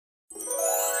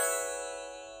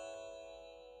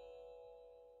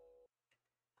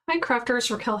Hi crafters,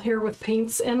 Raquel here with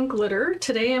Paints and Glitter.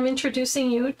 Today I'm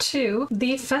introducing you to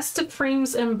the Festive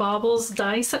Frames and Baubles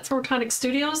die set from Tonic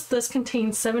Studios. This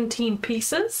contains 17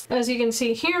 pieces. As you can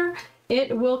see here,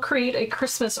 it will create a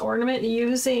Christmas ornament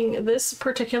using this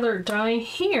particular die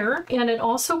here, and it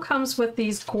also comes with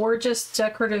these gorgeous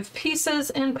decorative pieces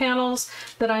and panels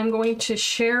that I'm going to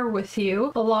share with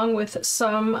you, along with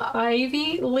some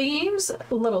ivy leaves,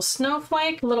 a little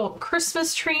snowflake, little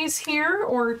Christmas trees here,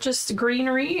 or just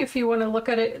greenery if you want to look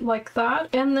at it like that.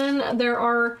 And then there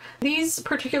are these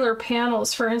particular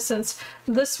panels, for instance,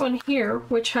 this one here,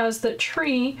 which has the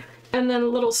tree and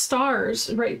then little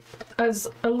stars right as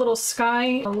a little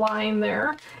sky line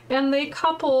there, and they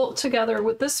couple together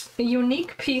with this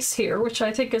unique piece here, which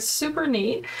I think is super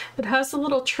neat. It has a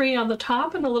little tree on the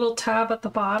top and a little tab at the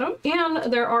bottom,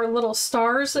 and there are little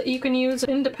stars that you can use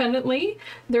independently.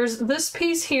 There's this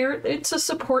piece here, it's a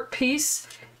support piece,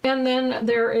 and then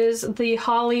there is the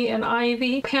holly and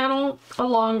ivy panel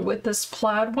along with this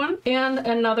plaid one and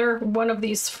another one of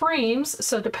these frames.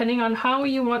 So depending on how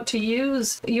you want to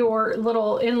use your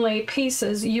little inlay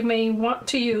pieces, you may want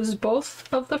to use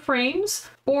both of the frames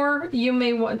or you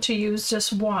may want to use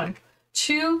just one.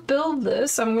 To build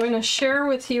this, I'm going to share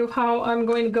with you how I'm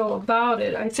going to go about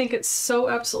it. I think it's so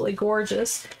absolutely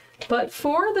gorgeous. But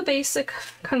for the basic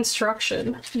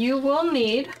construction, you will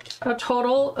need a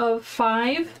total of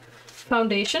 5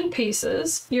 foundation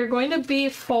pieces. You're going to be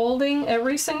folding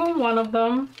every single one of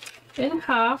them in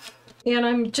half, and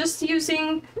I'm just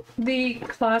using the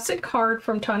classic card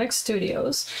from Tonic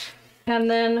Studios. And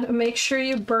then make sure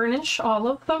you burnish all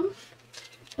of them,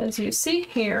 as you see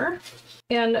here.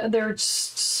 And there's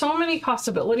so many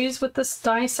possibilities with this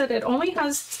die set. It only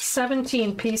has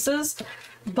 17 pieces.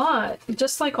 But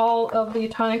just like all of the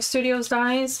Tonic Studios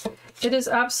dies, it is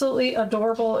absolutely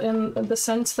adorable in the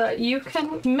sense that you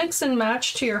can mix and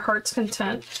match to your heart's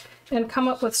content and come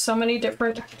up with so many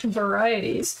different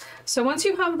varieties. So once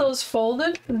you have those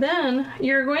folded, then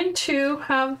you're going to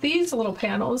have these little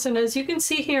panels. And as you can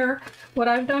see here, what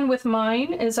I've done with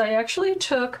mine is I actually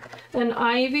took an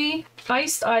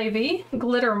iced ivy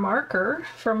glitter marker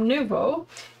from Nuvo,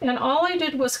 and all I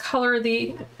did was color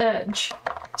the edge.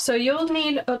 So you'll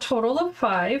need a total of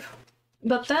 5.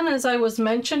 But then, as I was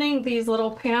mentioning these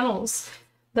little panels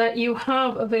that you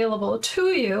have available to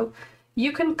you,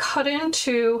 you can cut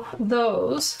into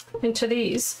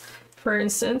these, for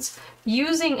instance,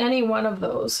 using any one of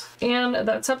those, and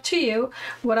that's up to you.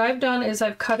 What I've done is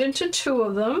I've cut into 2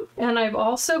 of them, and I've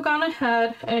also gone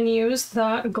ahead and used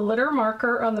that glitter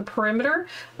marker on the perimeter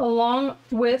along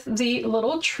with the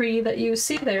little tree that you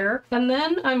see there. And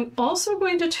then I'm also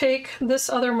going to take this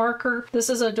other marker. This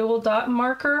is a dual dot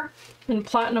marker in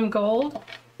platinum gold,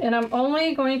 and I'm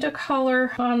only going to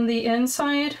color on the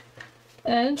inside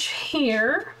edge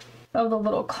here of the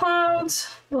little clouds,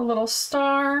 the little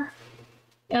star.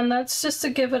 And that's just to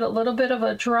give it a little bit of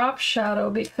a drop shadow,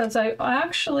 because I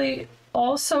actually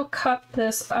also cut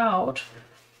this out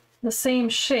the same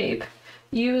shape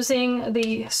using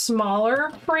the smaller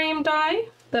frame die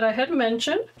that I had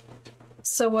mentioned.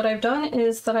 So what I've done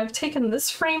is that I've taken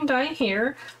this frame die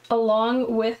here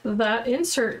along with that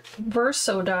insert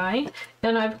verso die,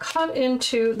 and I've cut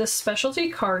into the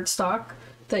specialty cardstock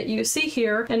that you see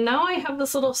here, and now I have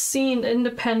this little scene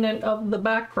independent of the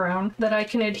background that I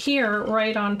can adhere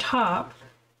right on top.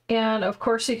 And of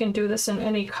course you can do this in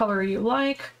any color you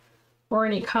like or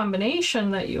any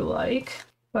combination that you like,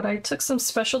 but I took some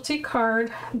specialty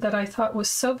card that I thought was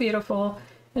so beautiful,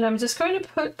 and I'm just going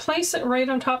to place it right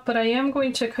on top, but I am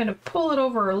going to kind of pull it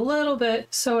over a little bit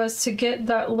so as to get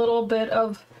that little bit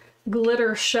of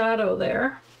glitter shadow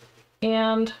there.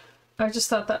 And I just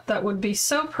thought that that would be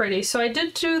so pretty. So I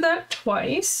did do that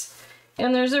twice,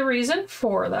 and there's a reason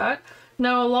for that.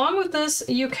 Now, along with this,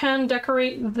 you can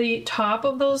decorate the top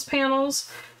of those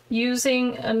panels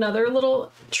using another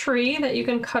little tree that you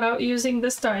can cut out using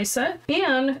this die set.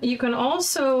 And you can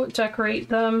also decorate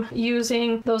them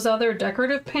using those other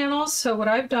decorative panels. So what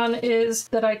I've done is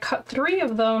that I cut 3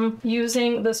 of them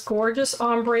using this gorgeous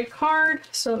ombre card.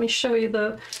 So let me show you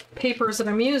the papers that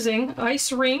I'm using.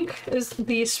 Ice Rink is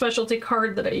the specialty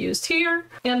card that I used here.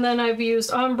 And then I've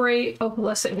used ombre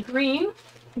opalescent green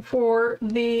for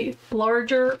the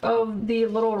larger of the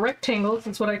little rectangles,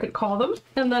 is what I could call them.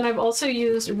 And then I've also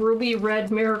used ruby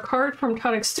red mirror card from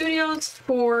Tonic Studios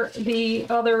for the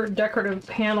other decorative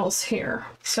panels here.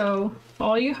 So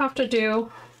all you have to do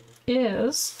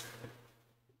is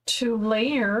to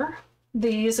layer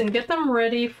these and get them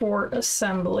ready for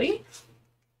assembly.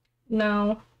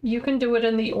 Now, you can do it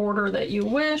in the order that you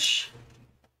wish.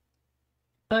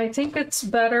 I think it's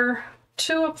better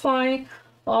to apply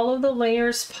all of the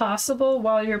layers possible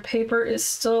while your paper is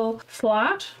still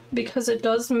flat, because it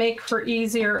does make for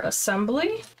easier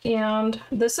assembly. And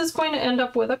this is going to end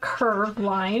up with a curved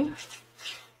line.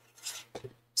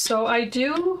 So I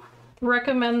do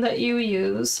recommend that you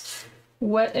use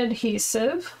wet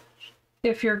adhesive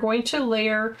if you're going to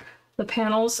layer the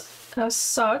panels as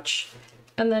such.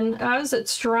 And then as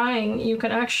it's drying, you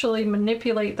can actually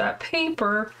manipulate that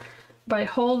paper by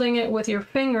holding it with your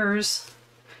fingers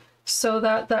so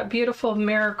that that beautiful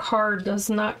mirror card does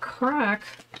not crack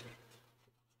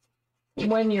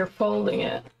when you're folding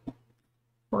it,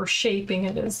 or shaping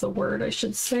it is the word I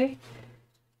should say.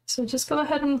 So just go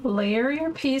ahead and layer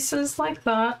your pieces like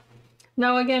that.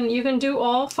 Now again, you can do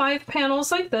all 5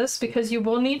 panels like this because you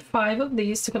will need 5 of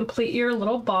these to complete your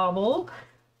little bauble.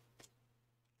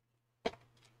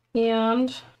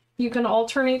 And you can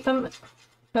alternate them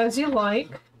as you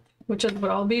like, which is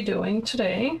what I'll be doing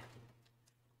today.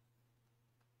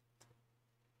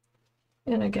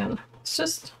 And again, it's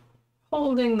just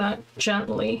holding that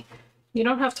gently. You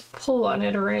don't have to pull on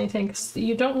it or anything because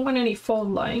you don't want any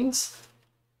fold lines.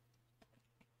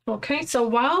 Okay, so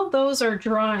while those are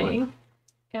drying,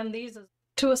 and these,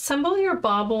 to assemble your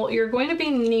bauble, you're going to be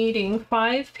needing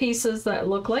 5 pieces that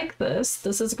look like this.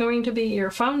 This is going to be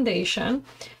your foundation.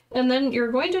 And then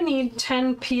you're going to need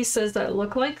 10 pieces that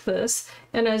look like this.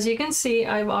 And as you can see,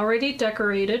 I've already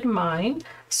decorated mine.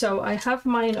 So I have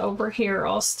mine over here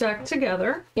all stacked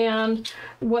together. And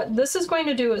what this is going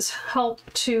to do is help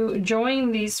to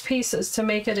join these pieces to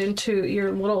make it into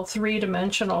your little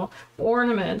 3-dimensional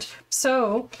ornament.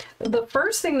 So the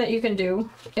first thing that you can do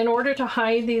in order to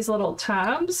hide these little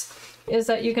tabs is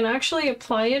that you can actually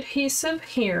apply adhesive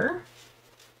here.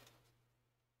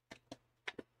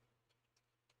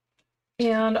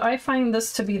 And I find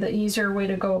this to be the easier way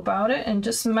to go about it, and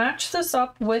just match this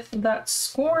up with that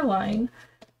score line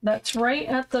that's right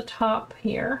at the top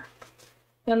here.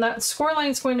 And that score line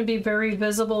is going to be very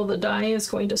visible. The die is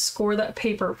going to score that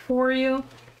paper for you.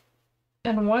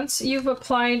 And once you've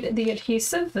applied the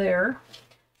adhesive there,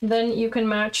 then you can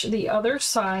match the other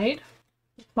side.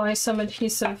 Apply some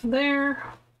adhesive there.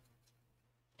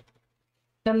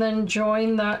 And then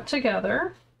join that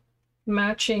together,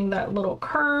 matching that little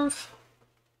curve.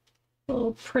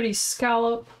 Little pretty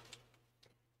scallop,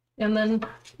 and then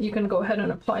you can go ahead and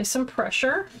apply some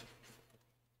pressure,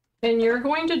 and you're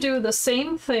going to do the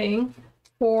same thing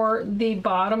for the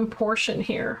bottom portion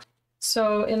here.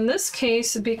 So in this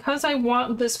case, because I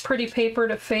want this pretty paper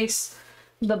to face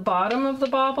the bottom of the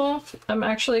bauble, I'm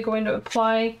actually going to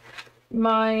apply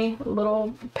my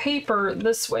little paper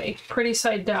this way, pretty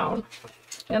side down,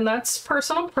 and that's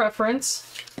personal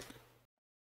preference.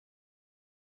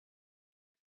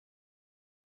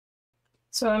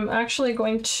 So I'm actually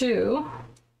going to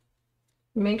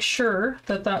make sure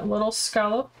that that little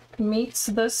scallop meets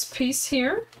this piece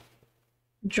here,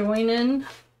 join in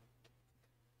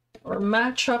or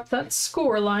match up that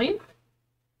score line,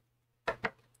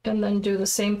 and then do the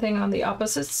same thing on the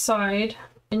opposite side.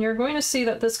 And you're going to see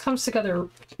that this comes together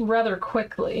rather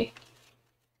quickly.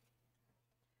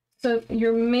 So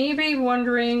you're maybe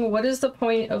wondering, what is the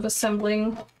point of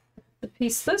assembling the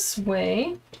piece this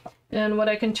way? And what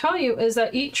I can tell you is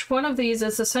that each one of these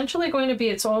is essentially going to be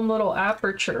its own little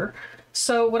aperture.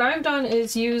 So what I've done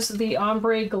is use the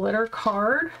ombre glitter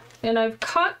card, and I've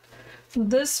cut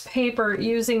this paper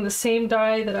using the same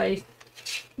die that I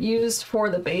used for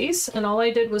the base. And all I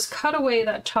did was cut away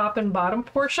that top and bottom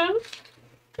portion.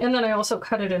 And then I also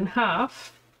cut it in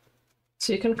half.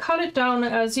 So you can cut it down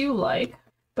as you like.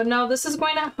 But now this is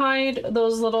going to hide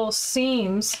those little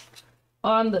seams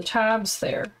on the tabs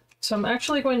there. So I'm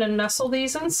actually going to nestle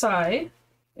these inside,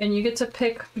 and you get to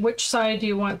pick which side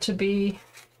you want to be,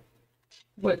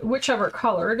 whichever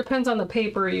color. It depends on the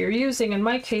paper you're using. In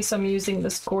my case, I'm using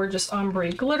this gorgeous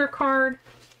ombre glitter card.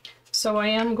 So I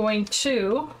am going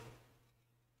to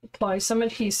apply some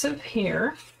adhesive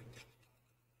here.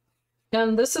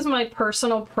 And this is my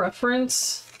personal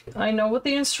preference. I know what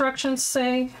the instructions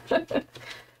say,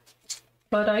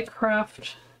 but I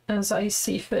craft as I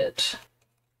see fit.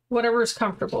 Whatever is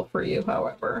comfortable for you,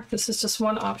 however. This is just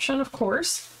one option, of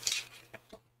course.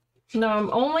 Now I'm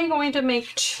only going to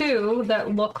make 2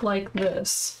 that look like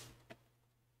this.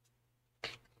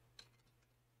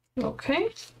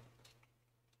 Okay.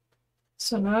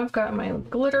 So now I've got my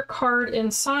glitter card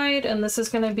inside, and this is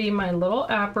going to be my little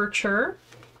aperture.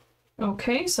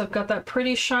 Okay, so I've got that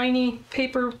pretty shiny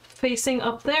paper facing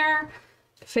up there,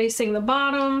 facing the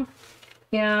bottom.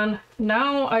 And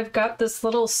now I've got this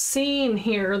little scene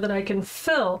here that I can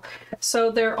fill. So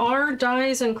there are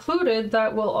dies included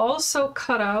that will also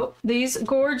cut out these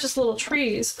gorgeous little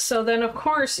trees. So then of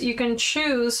course you can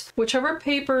choose whichever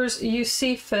papers you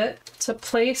see fit to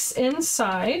place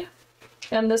inside.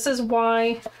 And this is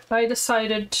why I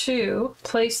decided to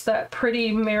place that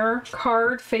pretty mirror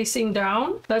card facing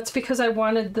down. That's because I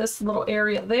wanted this little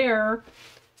area there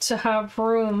to have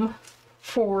room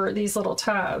for these little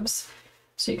tabs.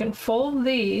 So you can fold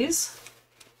these,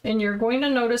 and you're going to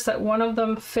notice that one of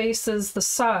them faces the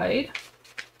side,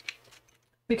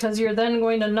 because you're then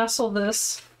going to nestle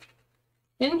this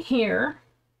in here.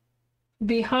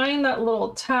 Behind that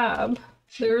little tab,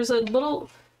 there's a little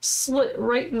slit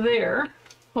right there.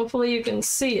 Hopefully you can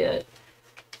see it.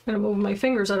 I'm gonna move my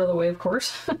fingers out of the way, of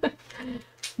course.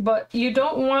 But you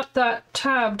don't want that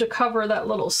tab to cover that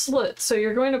little slit. So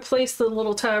you're going to place the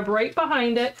little tab right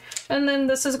behind it. And then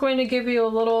this is going to give you a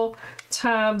little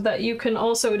tab that you can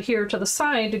also adhere to the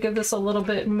side to give this a little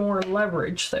bit more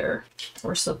leverage there,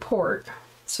 or support.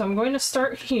 So I'm going to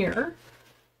start here.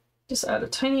 Just add a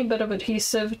tiny bit of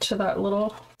adhesive to that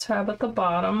little tab at the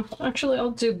bottom. Actually, I'll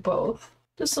do both.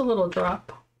 Just a little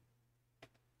drop.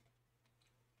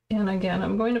 And again,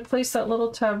 I'm going to place that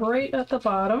little tab right at the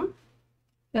bottom.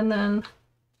 And then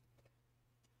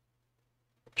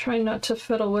try not to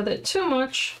fiddle with it too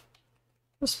much.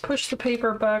 Just push the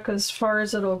paper back as far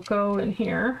as it'll go in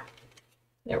here.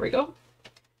 There we go.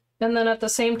 And then at the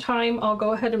same time, I'll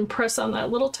go ahead and press on that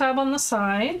little tab on the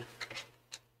side.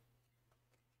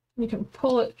 You can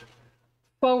pull it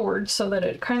forward so that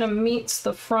it kind of meets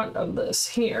the front of this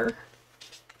here,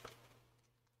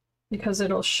 because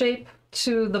it'll shape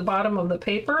to the bottom of the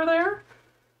paper there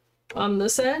on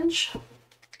this edge.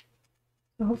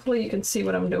 Hopefully you can see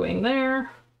what I'm doing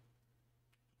there.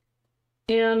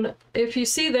 And if you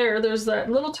see there's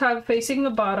that little tab facing the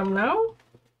bottom now,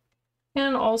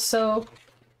 and also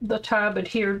the tab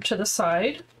adhered to the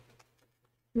side.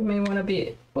 You may want to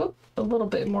be a little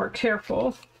bit more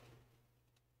careful.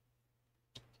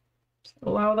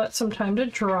 Allow that some time to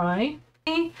dry.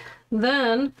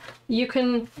 Then you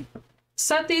can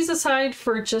set these aside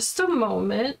for just a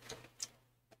moment.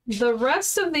 The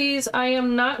rest of these, I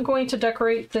am not going to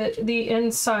decorate the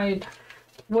inside.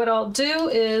 What I'll do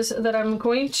is that I'm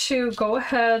going to go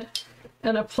ahead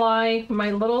and apply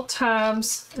my little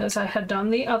tabs as I had done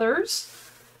the others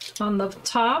on the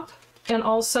top and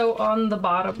also on the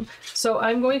bottom. So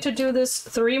I'm going to do this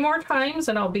 3 more times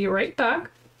and I'll be right back.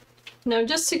 Now,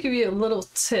 just to give you a little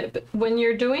tip, when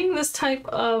you're doing this type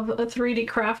of 3D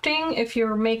crafting, if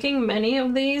you're making many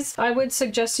of these, I would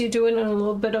suggest you do it in a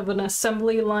little bit of an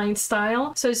assembly line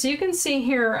style. So as you can see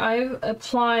here, I've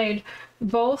applied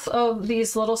both of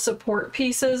these little support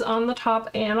pieces on the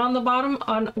top and on the bottom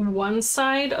on one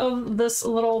side of this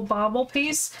little bauble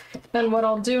piece. And what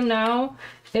I'll do now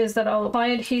is that I'll apply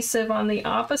adhesive on the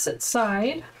opposite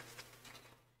side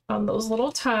on those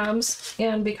little tabs,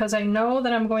 and because I know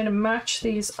that I'm going to match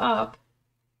these up,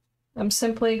 I'm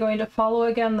simply going to follow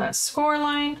again that score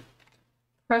line,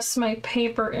 press my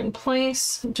paper in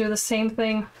place, do the same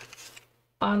thing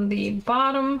on the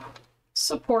bottom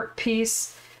support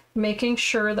piece, making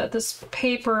sure that this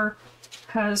paper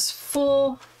has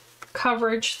full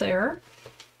coverage there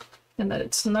and that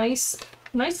it's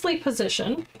nicely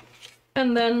positioned.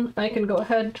 And then I can go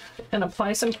ahead and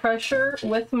apply some pressure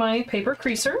with my paper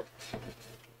creaser.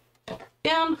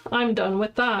 And I'm done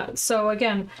with that. So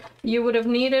again, you would have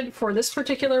needed for this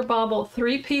particular bauble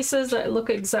 3 pieces that look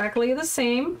exactly the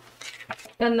same,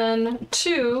 and then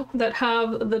 2 that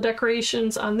have the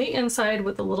decorations on the inside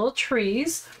with the little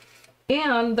trees.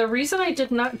 And the reason I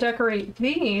did not decorate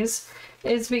these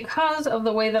is because of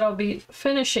the way that I'll be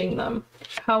finishing them.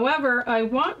 However, I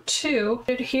want to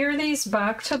adhere these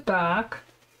back to back.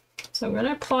 So I'm going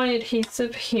to apply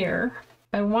adhesive here.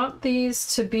 I want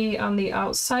these to be on the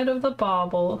outside of the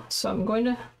bauble, so I'm going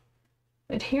to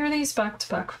adhere these back to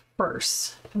back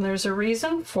first. And there's a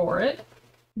reason for it,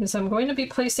 because I'm going to be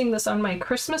placing this on my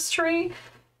Christmas tree,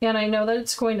 and I know that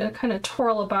it's going to kind of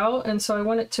twirl about, and so I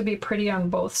want it to be pretty on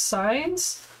both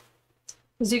sides.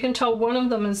 As you can tell, one of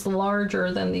them is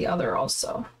larger than the other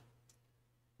also.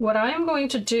 What I'm going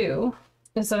to do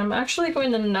is that I'm actually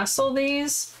going to nestle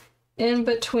these in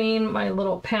between my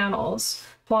little panels.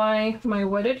 Apply my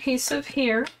wet adhesive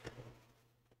here,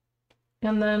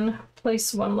 and then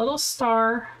place one little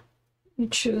star. You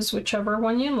choose whichever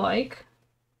one you like.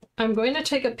 I'm going to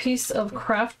take a piece of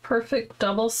Craft Perfect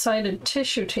double-sided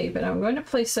tissue tape, and I'm going to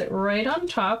place it right on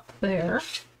top there.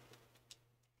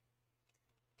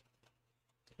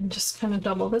 And just kind of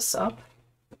double this up.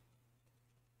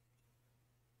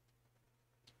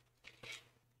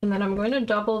 And then I'm going to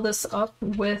double this up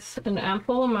with an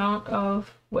ample amount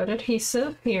of wet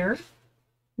adhesive here,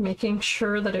 making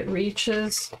sure that it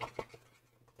reaches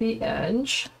the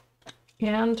edge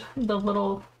and the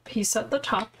little piece at the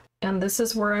top. And this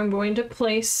is where I'm going to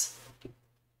place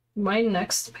my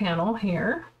next panel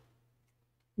here,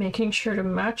 making sure to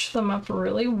match them up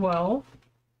really well.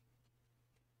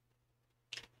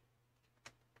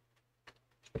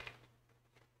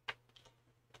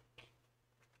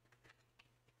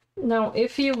 Now,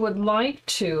 if you would like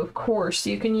to, of course,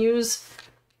 you can use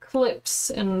clips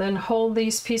and then hold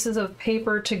these pieces of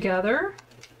paper together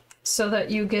so that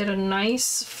you get a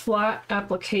nice flat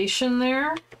application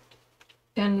there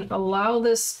and allow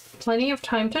this plenty of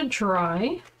time to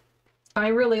dry. I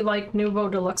really like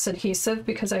Nuvo Deluxe adhesive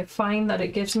because I find that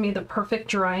it gives me the perfect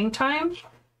drying time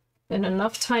and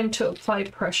enough time to apply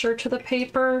pressure to the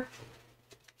paper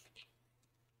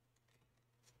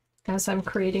as I'm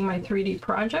creating my 3D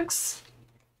projects.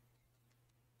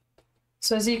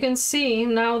 So as you can see,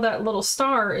 now that little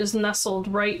star is nestled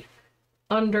right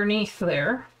underneath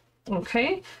there.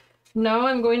 Okay, now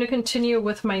I'm going to continue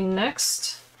with my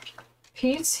next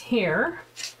piece here.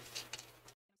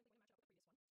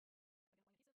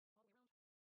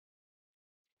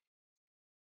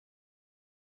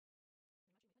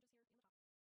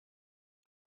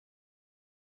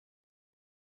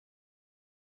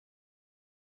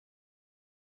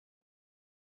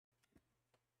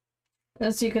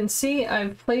 As you can see,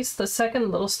 I've placed the second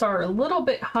little star a little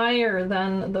bit higher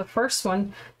than the first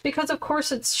one because of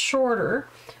course it's shorter,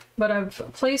 but I've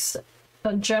placed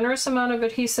a generous amount of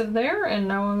adhesive there, and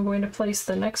now I'm going to place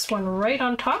the next one right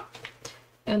on top.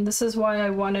 And this is why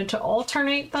I wanted to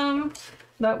alternate them.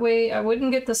 That way I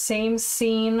wouldn't get the same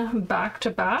scene back to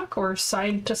back or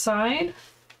side to side.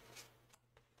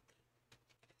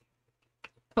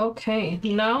 Okay,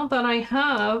 now that I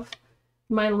have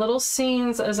my little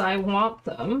scenes as I want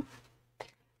them,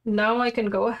 now I can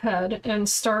go ahead and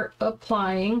start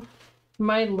applying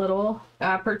my little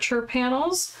aperture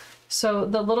panels. So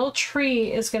the little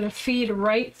tree is going to feed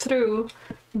right through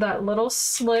that little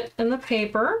slit in the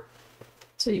paper.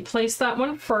 So you place that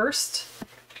one first,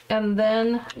 and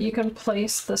then you can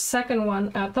place the second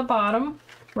one at the bottom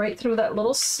right through that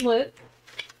little slit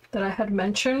that I had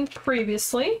mentioned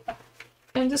previously,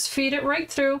 and just feed it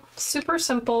right through. Super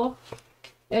simple.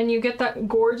 And you get that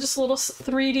gorgeous little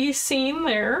 3D scene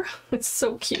there. It's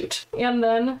so cute. And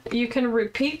then you can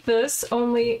repeat this,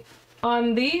 only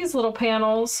on these little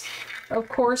panels. Of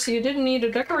course, you didn't need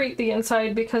to decorate the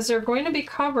inside because they're going to be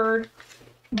covered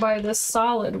by this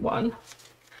solid one.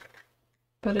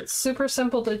 But it's super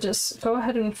simple to just go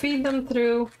ahead and feed them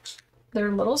through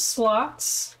their little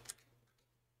slots.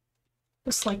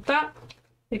 Just like that.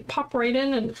 They pop right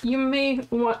in, and you may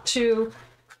want to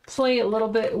play a little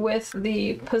bit with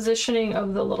the positioning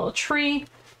of the little tree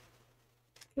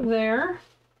there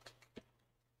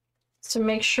to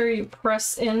make sure you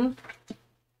press in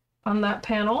on that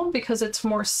panel because it's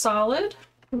more solid.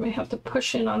 You may have to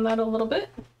push in on that a little bit,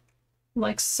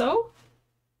 like so.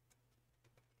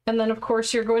 And then of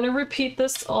course you're going to repeat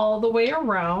this all the way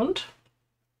around.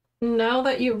 Now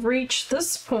that you've reached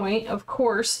this point, of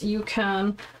course you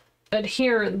can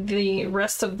adhere the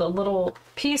rest of the little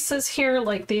pieces here,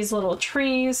 like these little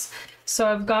trees. So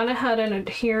I've gone ahead and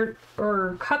adhered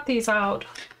or cut these out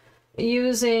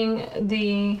using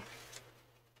the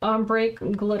ombre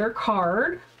glitter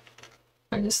card.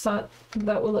 I just thought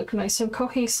that would look nice and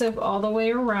cohesive all the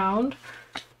way around.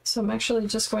 So I'm actually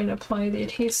just going to apply the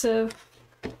adhesive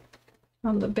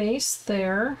on the base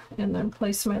there and then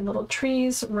place my little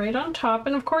trees right on top.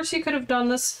 And of course you could have done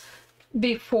this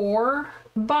before,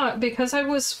 but because I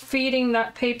was feeding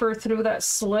that paper through that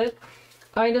slit,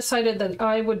 I decided that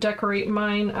I would decorate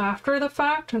mine after the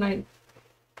fact, and I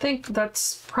think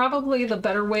that's probably the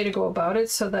better way to go about it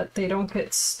so that they don't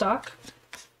get stuck.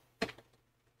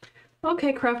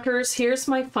 Okay, crafters, here's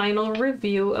my final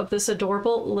review of this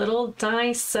adorable little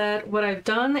die set. What I've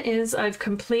done is I've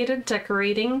completed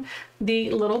decorating the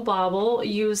little bauble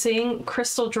using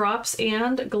crystal drops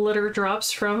and glitter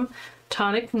drops from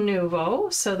Tonic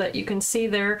Nuvo, so that you can see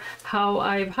there how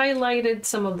I've highlighted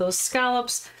some of those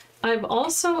scallops. I've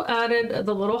also added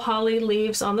the little holly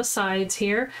leaves on the sides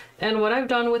here, and what I've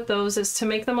done with those is to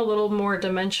make them a little more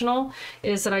dimensional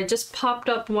is that I just popped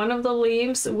up one of the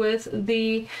leaves with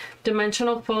the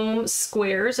dimensional foam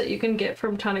squares that you can get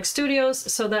from Tonic Studios,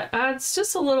 so that adds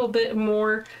just a little bit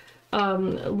more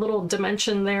little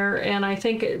dimension there, and I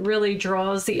think it really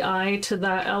draws the eye to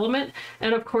that element.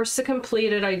 And of course, to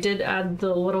complete it, I did add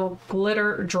the little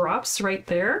glitter drops right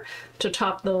there to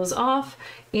top those off.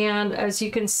 And as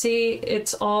you can see,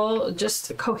 it's all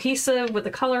just cohesive with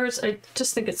the colors. I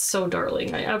just think it's so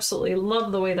darling. I absolutely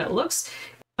love the way that looks.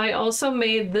 I also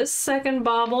made this second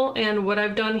bauble, and what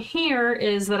I've done here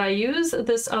is that I use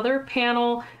this other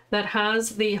panel that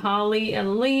has the holly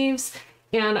and leaves,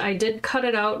 and I did cut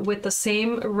it out with the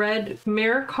same red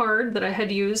mirror card that I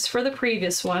had used for the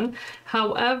previous one.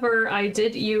 However, I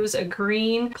did use a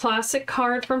green classic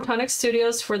card from Tonic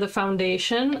Studios for the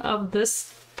foundation of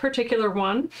this particular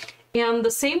one. And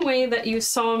the same way that you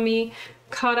saw me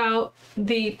cut out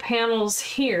the panels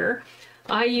here,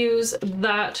 I use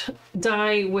that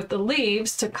die with the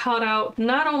leaves to cut out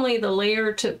not only the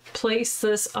layer to place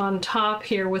this on top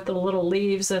here with the little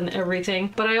leaves and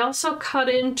everything, but I also cut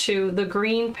into the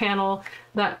green panel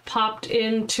that popped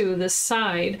into the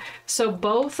side. So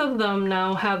both of them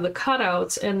now have the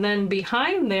cutouts, and then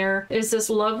behind there is this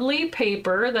lovely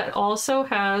paper that also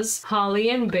has holly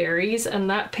and berries, and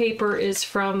that paper is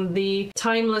from the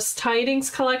Timeless Tidings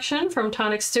collection from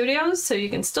Tonic Studios, so you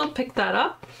can still pick that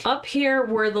up. Up here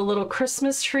where the little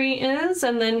Christmas tree is,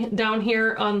 and then down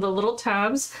here on the little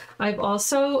tabs, I've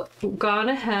also gone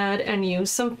ahead and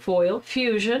used some foil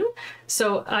fusion.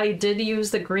 So I did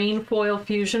use the green foil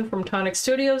fusion from Tonic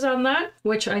Studios on that,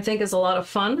 which I think is a lot of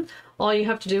fun. All you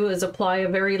have to do is apply a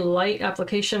very light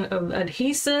application of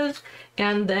adhesive,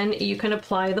 and then you can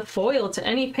apply the foil to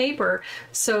any paper.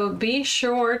 So be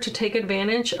sure to take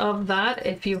advantage of that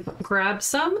if you grab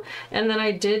some. And then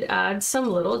I did add some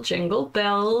little jingle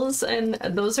bells, and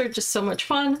those are just so much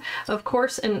fun. Of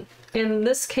course, and in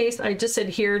this case, I just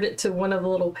adhered to one of the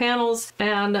little panels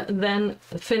and then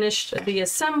finished the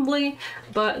assembly,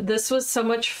 but this was so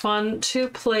much fun to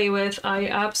play with. I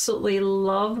absolutely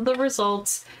love the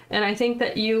results, and I think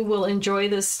that you will enjoy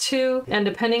this too. And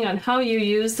depending on how you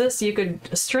use this, you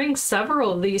could string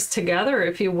several of these together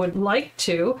if you would like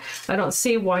to. I don't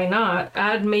see why not.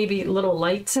 Add maybe little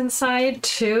lights inside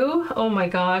too. Oh my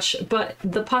gosh, but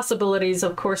the possibilities,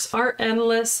 of course, are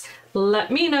endless.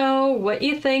 Let me know what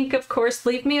you think. Of course,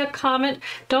 leave me a comment.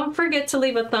 Don't forget to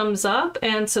leave a thumbs up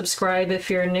and subscribe if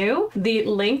you're new. The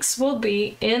links will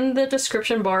be in the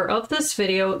description bar of this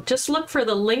video. Just look for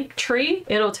the link tree.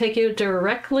 It'll take you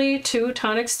directly to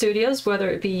Tonic Studios, whether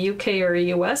it be UK or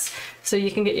US, so you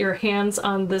can get your hands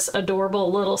on this adorable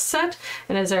little set.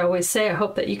 And as I always say, I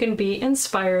hope that you can be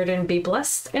inspired and be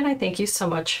blessed. And I thank you so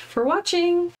much for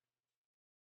watching.